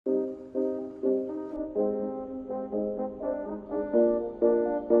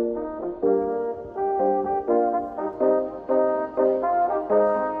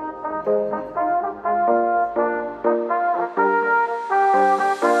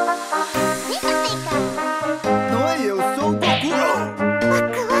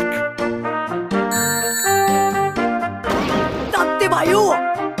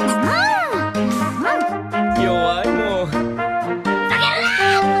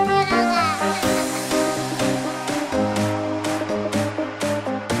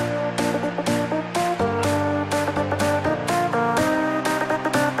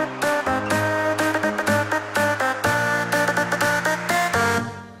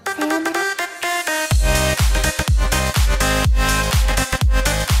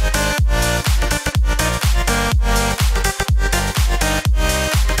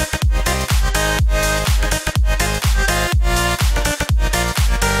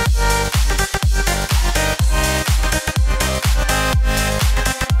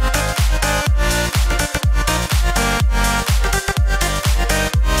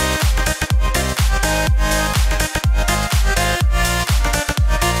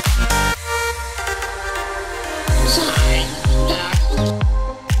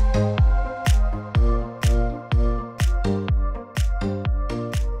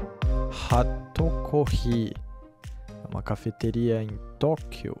Arte. É uma cafeteria em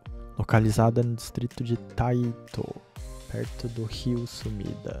Tóquio, localizada no distrito de Taito, perto do rio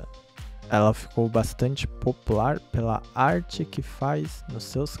Sumida. Ela ficou bastante popular pela arte que faz nos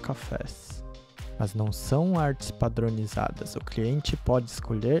seus cafés. Mas não são artes padronizadas, o cliente pode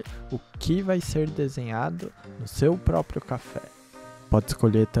escolher o que vai ser desenhado no seu próprio café. Pode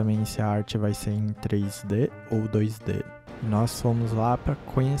escolher também se a arte vai ser em 3D ou 2D. E nós fomos lá para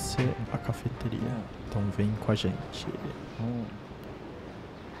conhecer a cafeteria, então vem com a gente.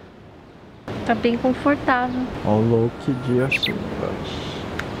 Tá bem confortável. Olha o look de chuva.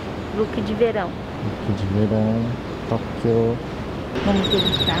 Look de verão. Look de verão, Tóquio. Vamos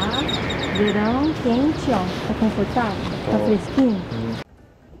degustar. Verão quente, ó. Tá confortável? Tá fresquinho?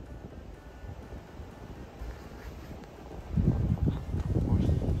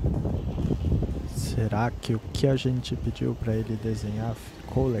 Será que o que a gente pediu para ele desenhar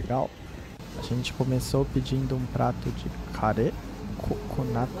ficou legal? A gente começou pedindo um prato de kare,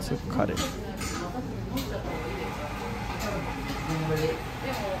 coconut kare.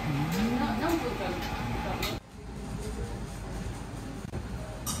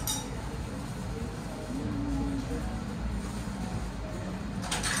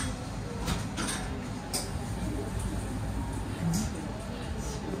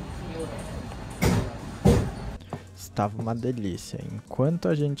 Estava uma delícia. Enquanto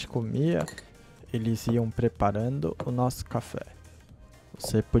a gente comia, eles iam preparando o nosso café.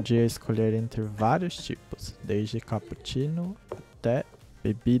 Você podia escolher entre vários tipos, desde cappuccino até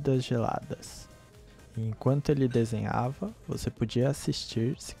bebidas geladas. E enquanto ele desenhava, você podia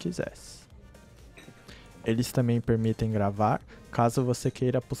assistir se quisesse. Eles também permitem gravar, caso você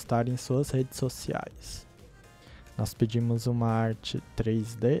queira postar em suas redes sociais. Nós pedimos uma arte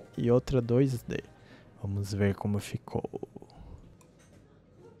 3D e outra 2D. Vamos ver como ficou.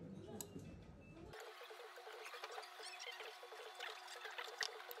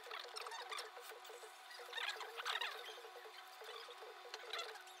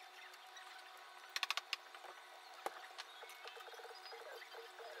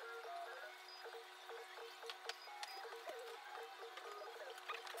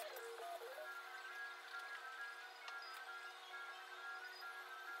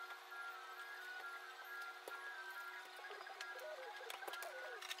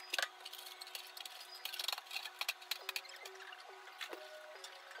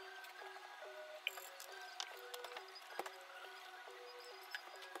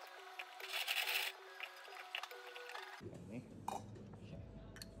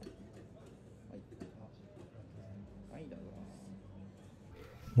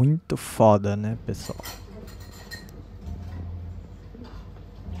 Muito foda, né, pessoal?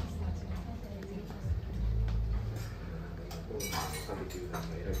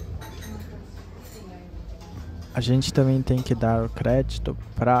 A gente também tem que dar o crédito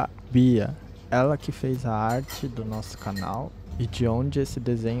para Bia, ela que fez a arte do nosso canal e de onde esse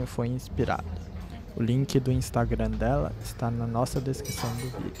desenho foi inspirado. O link do Instagram dela está na nossa descrição do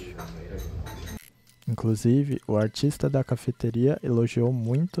vídeo. Inclusive, o artista da cafeteria elogiou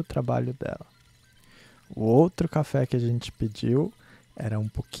muito o trabalho dela. O outro café que a gente pediu era um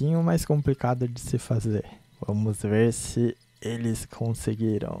pouquinho mais complicado de se fazer. Vamos ver se eles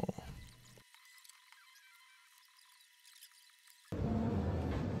conseguiram.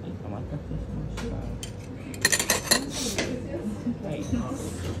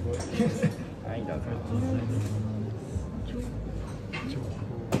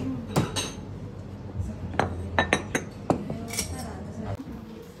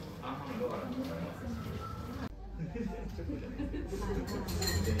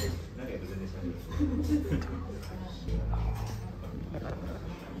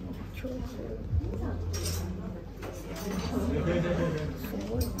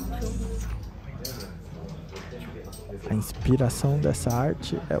 A inspiração dessa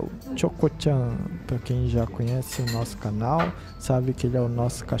arte é o Choco-chan. Para quem já conhece o nosso canal, sabe que ele é o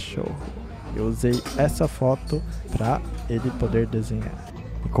nosso cachorro. Eu usei essa foto para ele poder desenhar.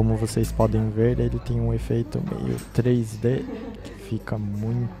 E como vocês podem ver, ele tem um efeito meio 3D que fica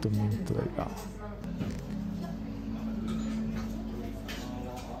muito legal.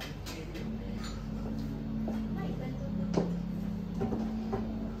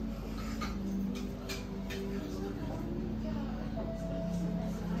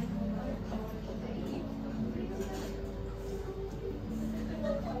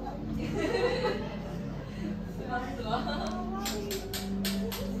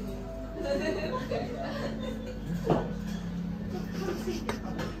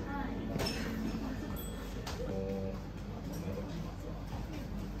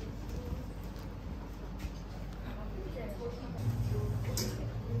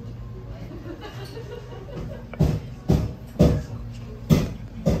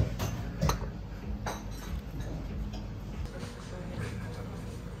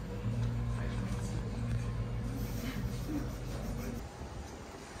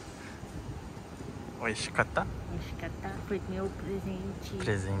 Oishikata? Oishikata. Foi meu presente.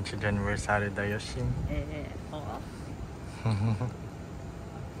 Presente de aniversário da Yoshin. Ó.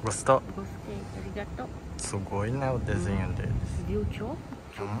 Gostou? Gostei, arigatou. Sugoi, né? O desenho deles. Viu o Choco?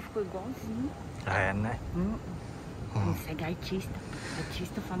 O Choco ficou igualzinho. É, né? Segue artista.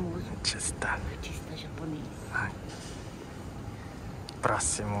 Artista famoso. Artista japonês. Ai.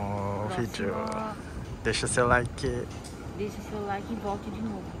 Próximo vídeo. Deixa seu like. Deixa seu like e volte de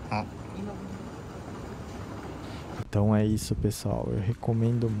novo. De novo. Então é isso, pessoal. Eu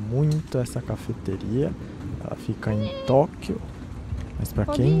recomendo muito essa cafeteria. Ela fica em Tóquio. Mas para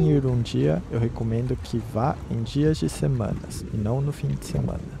quem ir um dia, eu recomendo que vá em dias de semanas e não no fim de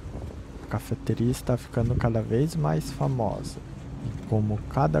semana. A cafeteria está ficando cada vez mais famosa. E como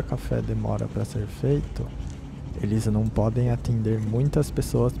cada café demora para ser feito, eles não podem atender muitas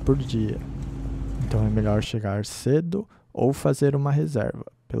pessoas por dia. Então é melhor chegar cedo ou fazer uma reserva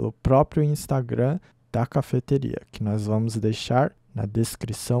pelo próprio Instagram da cafeteria, que nós vamos deixar na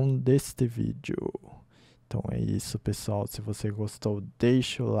descrição deste vídeo. Então é isso, pessoal. Se você gostou,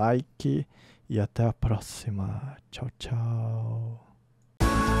 deixa o like e até a próxima. Tchau, tchau.